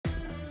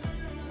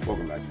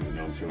Welcome back to the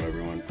Gnome Show,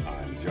 everyone.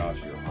 I'm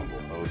Josh, your humble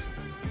host,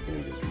 and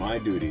it is my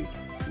duty,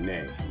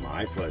 nay,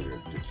 my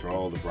pleasure, to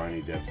trawl the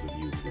briny depths of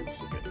YouTube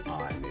so that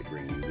I may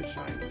bring you the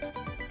shinies.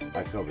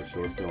 I cover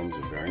short films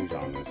of varying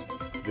genres,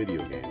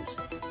 video games,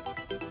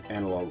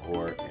 analog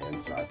horror, and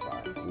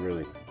sci-fi.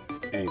 Really,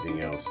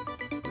 anything else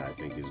that I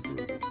think is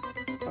groovy.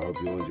 I hope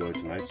you'll enjoy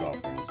tonight's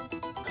offerings,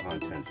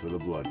 content for the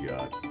blood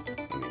god,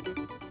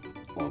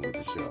 along with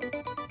the show.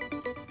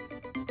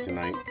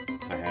 Tonight,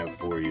 I have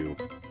for you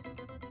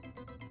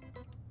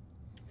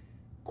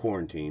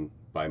Quarantine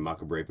by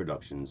Macabre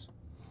Productions.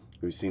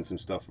 We've seen some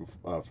stuff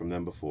from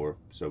them before,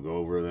 so go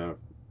over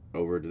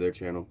to their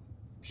channel,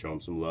 show them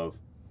some love.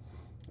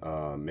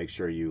 Make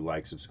sure you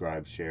like,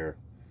 subscribe, share,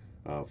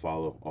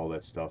 follow, all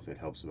that stuff. It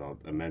helps out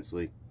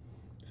immensely.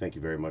 Thank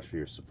you very much for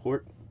your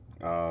support.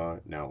 Now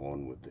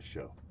on with the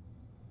show.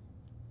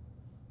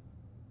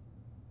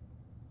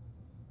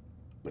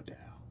 But now.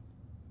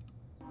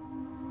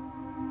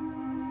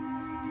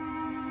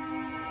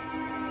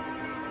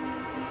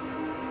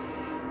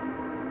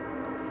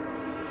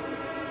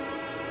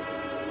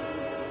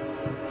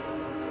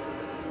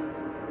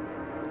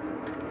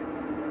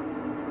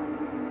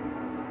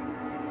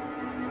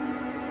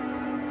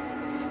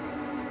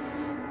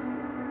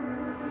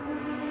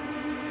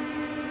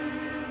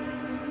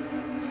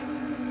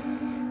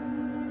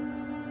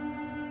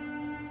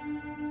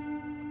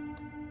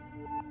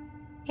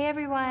 Hey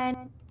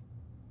everyone,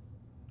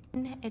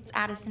 it's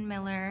Addison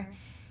Miller,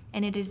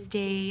 and it is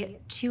day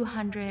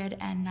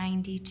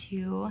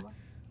 292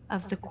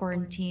 of the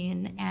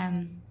quarantine,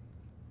 and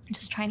I'm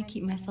just trying to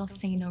keep myself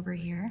sane over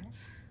here.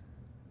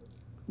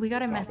 We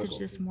got a message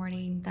this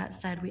morning that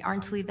said we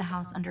aren't to leave the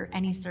house under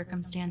any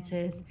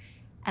circumstances,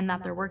 and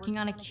that they're working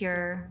on a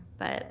cure,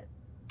 but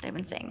they've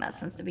been saying that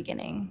since the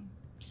beginning,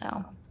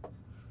 so.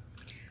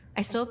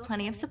 I still have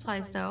plenty of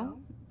supplies though,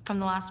 from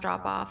the last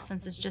drop off,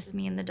 since it's just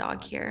me and the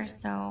dog here,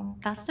 so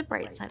that's the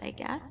bright side, I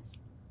guess.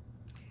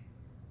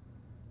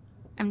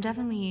 I'm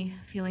definitely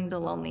feeling the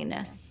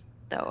loneliness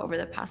though over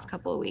the past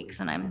couple of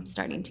weeks, and I'm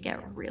starting to get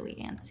really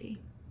antsy.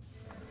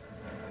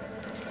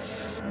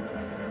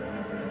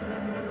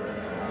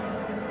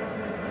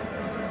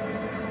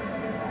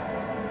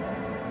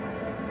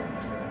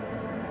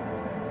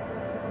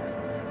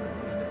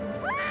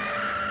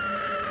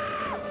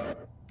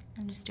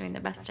 I'm just doing the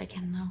best I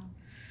can though.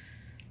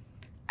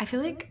 I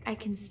feel like I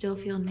can still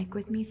feel Nick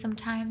with me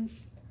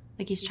sometimes.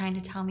 Like he's trying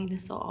to tell me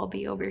this will all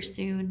be over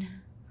soon.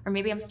 Or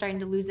maybe I'm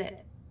starting to lose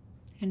it.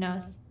 Who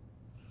knows?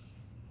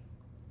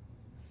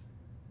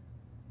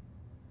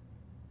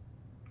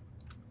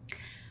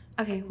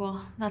 Okay,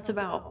 well, that's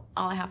about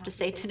all I have to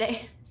say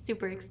today.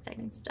 Super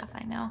exciting stuff,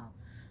 I know.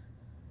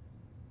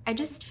 I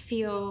just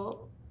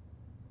feel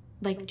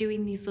like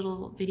doing these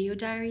little video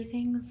diary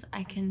things,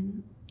 I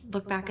can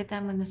look back at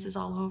them when this is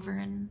all over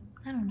and,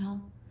 I don't know,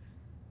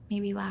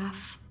 maybe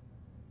laugh.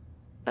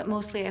 But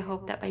mostly I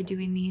hope that by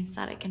doing these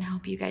that it can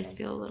help you guys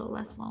feel a little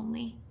less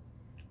lonely.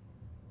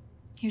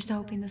 Here's to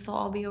hoping this will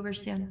all be over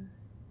soon.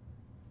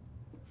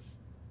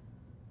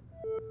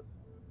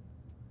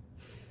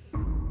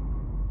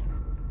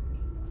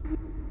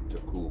 It's a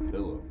cool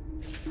pillow.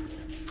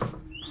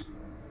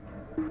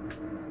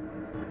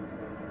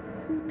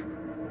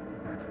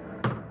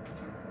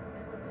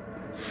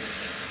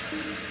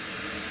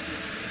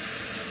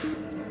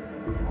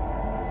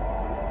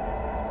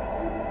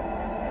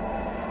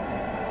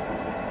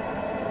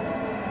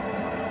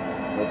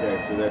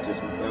 Okay, so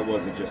that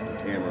wasn't just the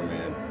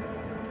cameraman.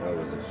 That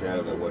was a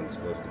shadow that wasn't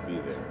supposed to be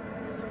there.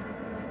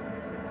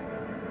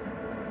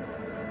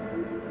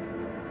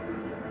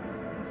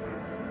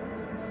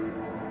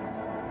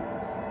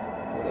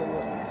 Well, that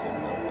wasn't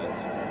sitting up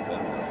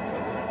that much.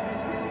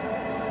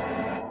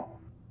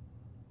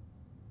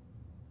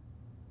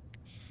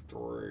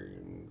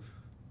 Strange.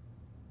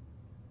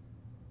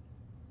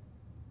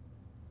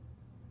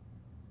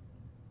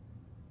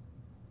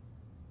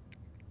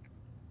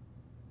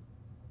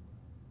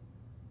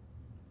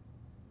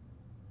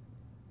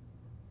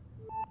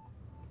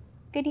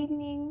 Good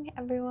evening,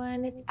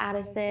 everyone. It's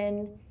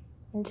Addison,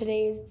 and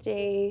today's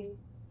day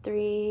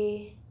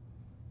 3.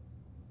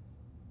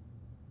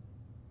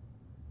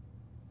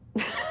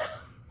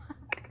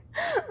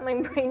 My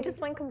brain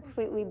just went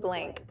completely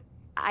blank.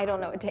 I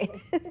don't know what day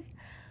it is.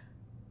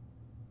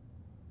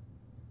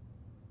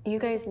 You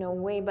guys know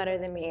way better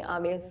than me,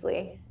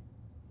 obviously.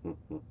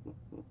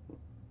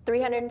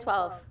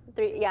 312.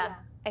 Yeah,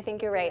 I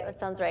think you're right. That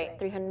sounds right.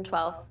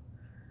 312.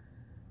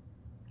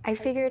 I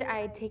figured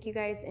I'd take you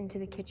guys into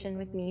the kitchen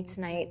with me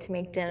tonight to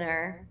make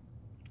dinner.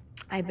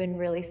 I've been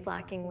really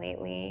slacking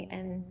lately,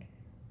 and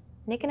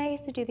Nick and I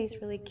used to do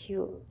these really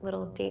cute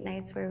little date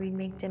nights where we'd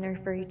make dinner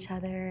for each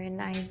other, and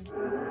Shit.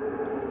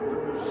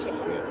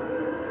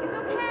 It's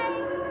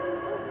okay!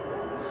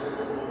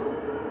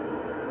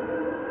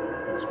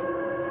 Someone's trying to go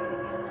outside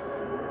again.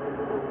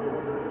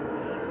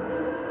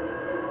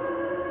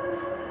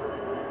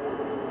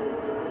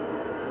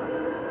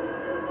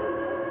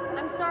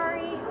 I'm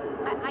sorry.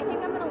 I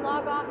think I'm gonna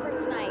log off for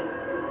tonight.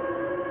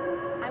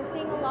 I'm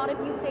seeing a lot of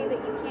you say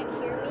that you can't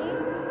hear me.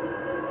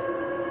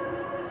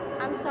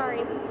 I'm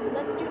sorry.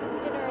 Let's do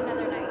dinner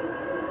another night.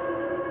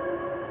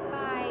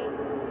 Bye.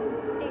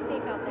 Stay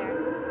safe out there.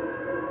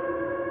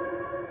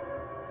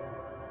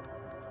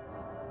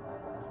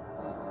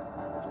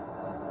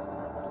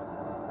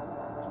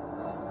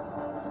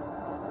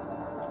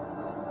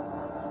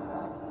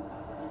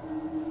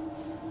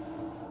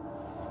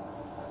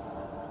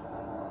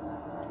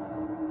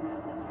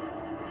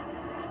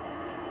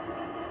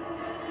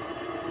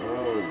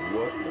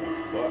 What the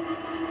fuck?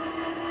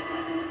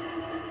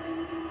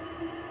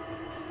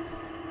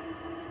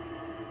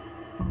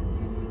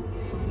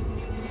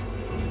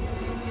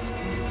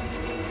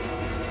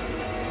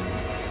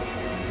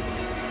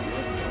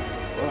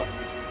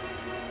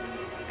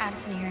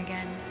 Addison here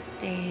again,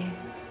 day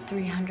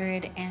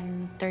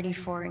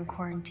 334 in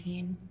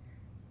quarantine.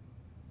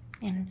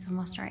 And it's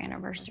almost our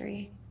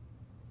anniversary.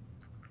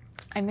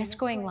 I missed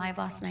going live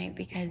last night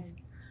because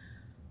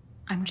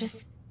I'm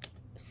just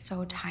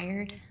so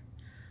tired.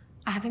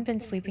 I haven't been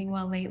sleeping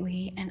well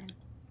lately, and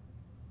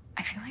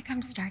I feel like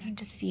I'm starting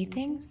to see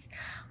things.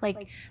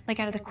 Like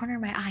out of the corner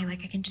of my eye,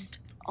 like I can just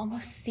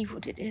almost see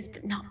what it is,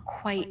 but not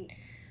quite.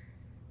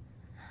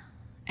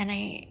 And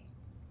I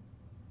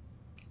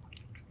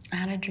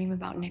had a dream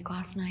about Nick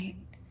last night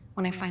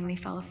when I finally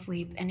fell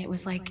asleep, and it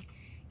was like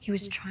he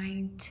was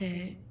trying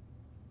to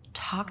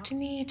talk to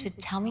me, to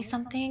tell me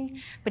something,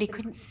 but he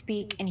couldn't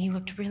speak, and he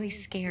looked really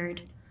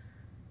scared.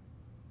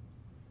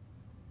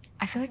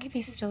 I feel like if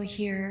he's still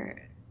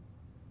here,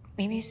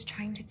 maybe he's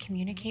trying to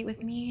communicate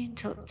with me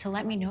to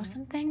let me know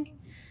something.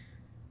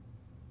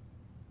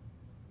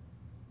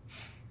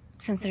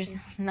 Since there's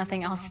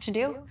nothing else to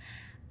do,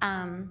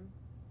 I'm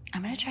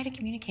gonna try to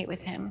communicate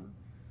with him.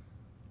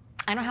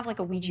 I don't have like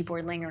a Ouija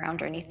board laying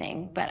around or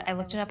anything, but I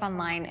looked it up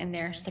online and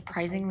they're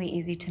surprisingly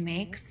easy to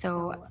make.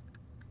 So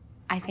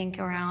I think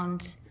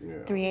around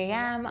 3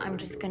 a.m., I'm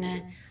just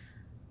gonna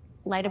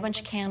light a bunch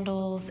of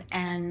candles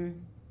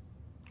and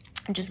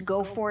just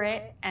go for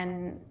it,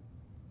 and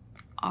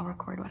I'll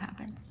record what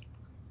happens.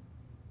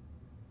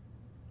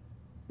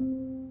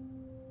 Nope.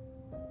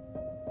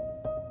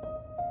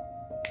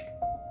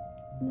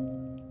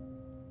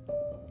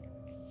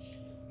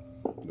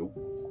 Nope.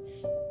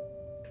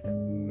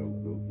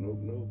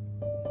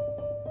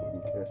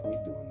 Wouldn't catch me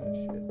doing that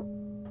shit.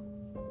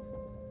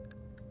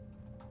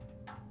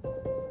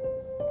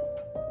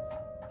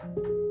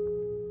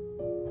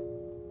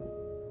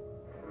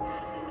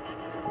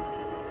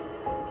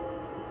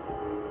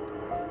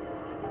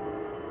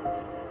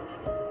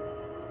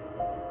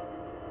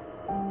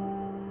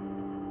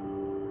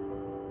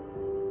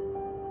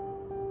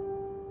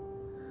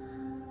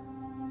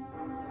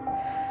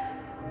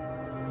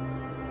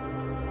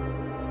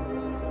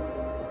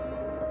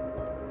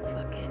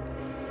 Fuck it.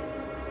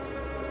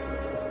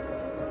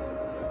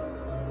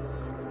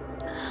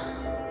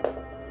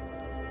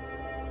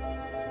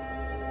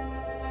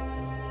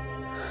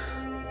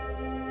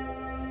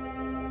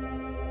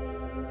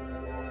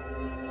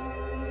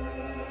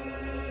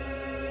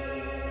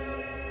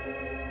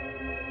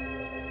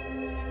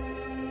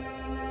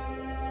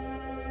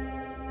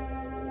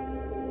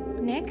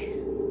 Nick?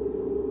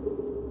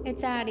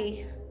 It's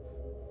Addie.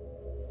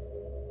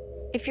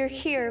 If you're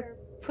here,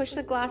 push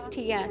the glass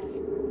to yes.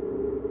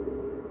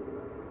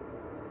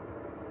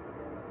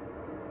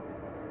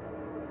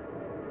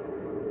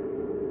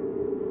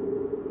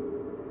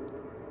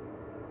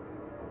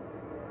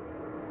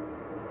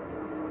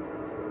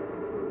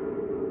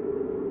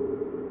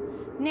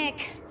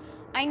 Nick,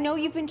 I know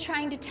you've been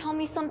trying to tell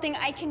me something.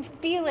 I can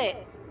feel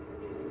it.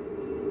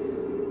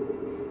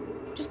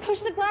 Just push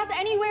the glass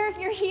anywhere if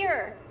you're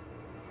here.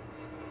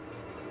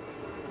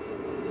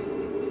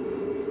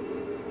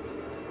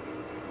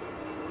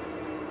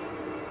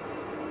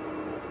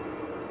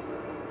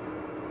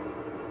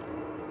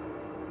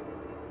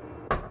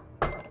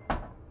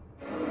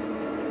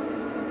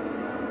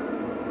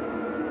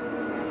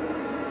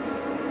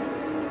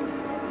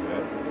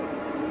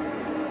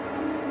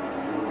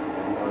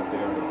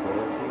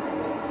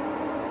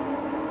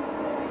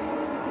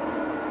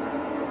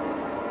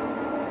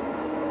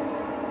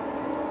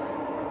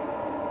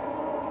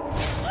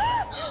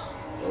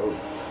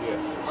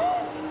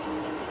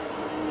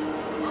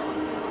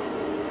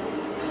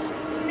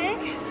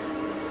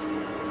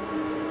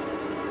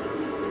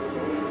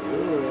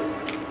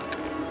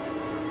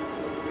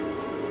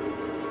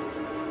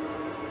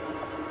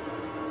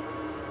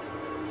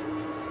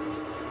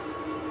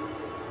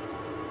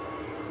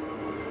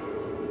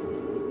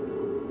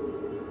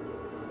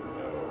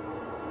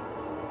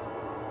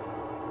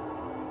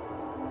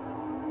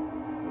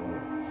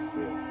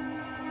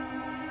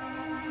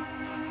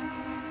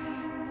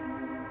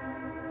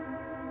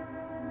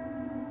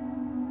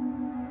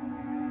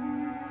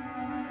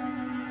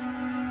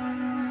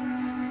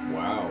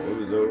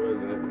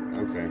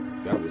 Okay,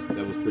 that was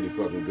pretty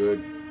fucking good.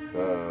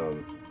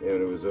 And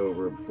it was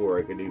over before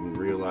I could even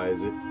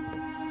realize it.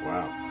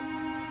 Wow.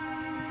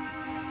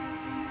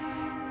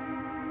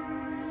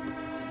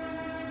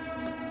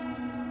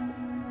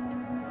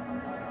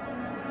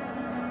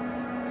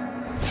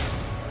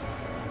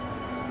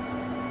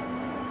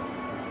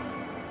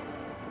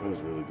 That was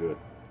really good.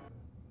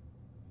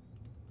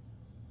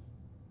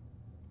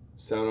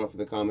 Sound off in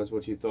the comments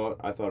what you thought.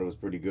 I thought it was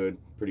pretty good,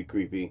 pretty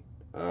creepy.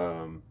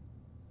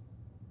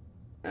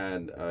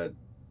 And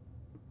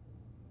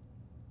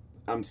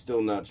I'm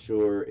still not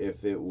sure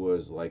if it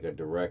was like a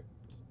direct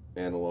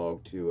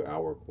analog to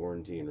our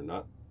quarantine or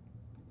not.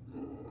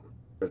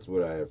 That's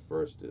what I have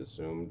first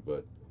assumed,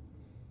 but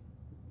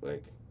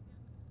like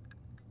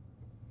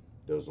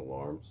those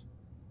alarms.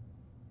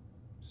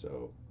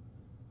 So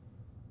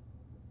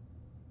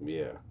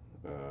yeah,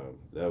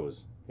 that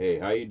was. Hey,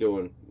 how you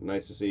doing?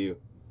 Nice to see you.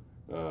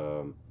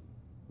 Um,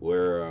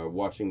 we're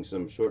watching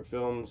some short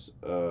films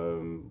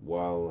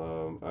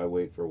while I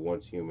wait for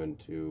Once Human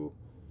to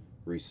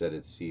reset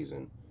its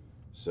season.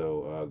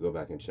 So go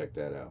back and check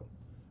that out.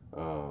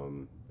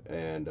 Um,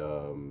 and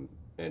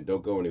and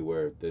don't go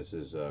anywhere. This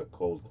is a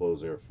cold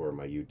closer for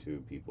my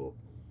YouTube people.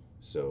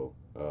 So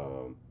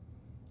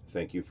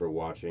thank you for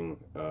watching.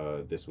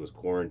 This was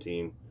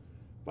Quarantine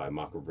by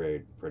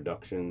Mockerbray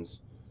Productions.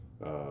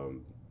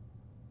 Um,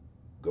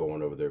 go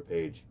on over their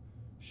page,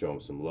 show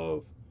them some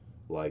love,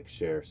 like,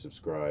 share,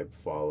 subscribe,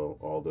 follow,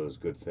 all those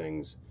good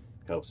things.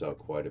 Helps out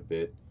quite a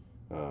bit.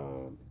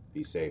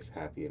 Be safe,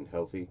 happy, and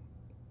healthy.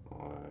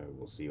 I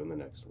will see you in the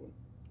next one.